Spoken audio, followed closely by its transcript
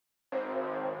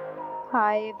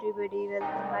Hi everybody,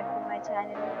 welcome back to my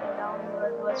channel and now you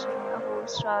are watching a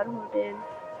 4-star hotel.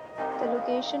 The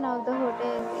location of the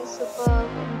hotel is superb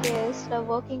and guests are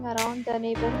walking around the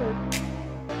neighborhood.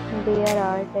 There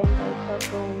are 10 types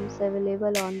of rooms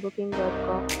available on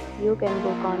booking.com. You can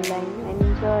book online and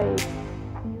enjoy it.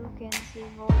 You can see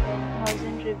more than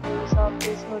 1,000 reviews of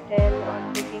this hotel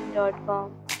on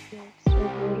booking.com. Its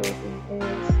review rating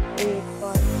is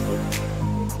 8.6,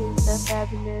 which is the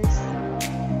fabulous.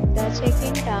 The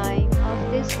check-in time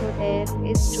of this hotel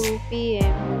is 2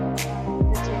 p.m.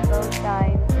 The check-out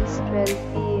time is 12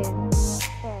 p.m.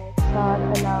 Pets are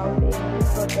allowed in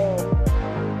this hotel.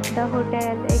 The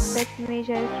hotel accepts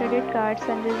major credit cards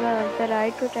and reserves the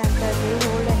right to temporarily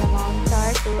hold an amount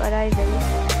prior to arrival.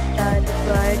 Guests are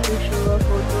required to show a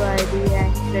photo ID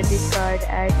and credit card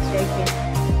at check-in.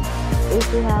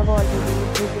 If you have already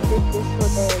visited this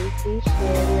hotel, please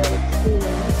share your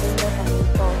experience in the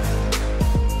comment box.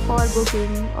 For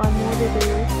booking or more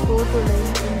details, go to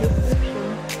link in description.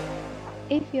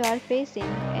 If you are facing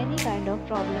any kind of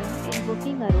problem in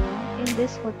booking a room in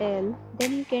this hotel,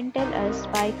 then you can tell us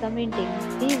by commenting.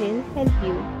 We will help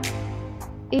you.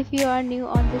 If you are new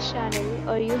on this channel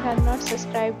or you have not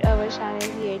subscribed our channel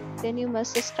yet, then you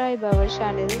must subscribe our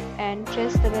channel and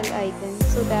press the bell icon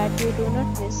so that you do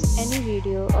not miss any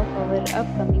video of our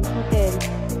upcoming hotel.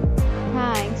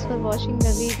 Thanks for watching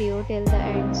the video till the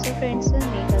end. So friends, will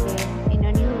meet again in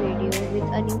a new video with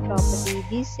a new property.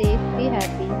 Be safe, be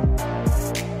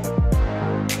happy.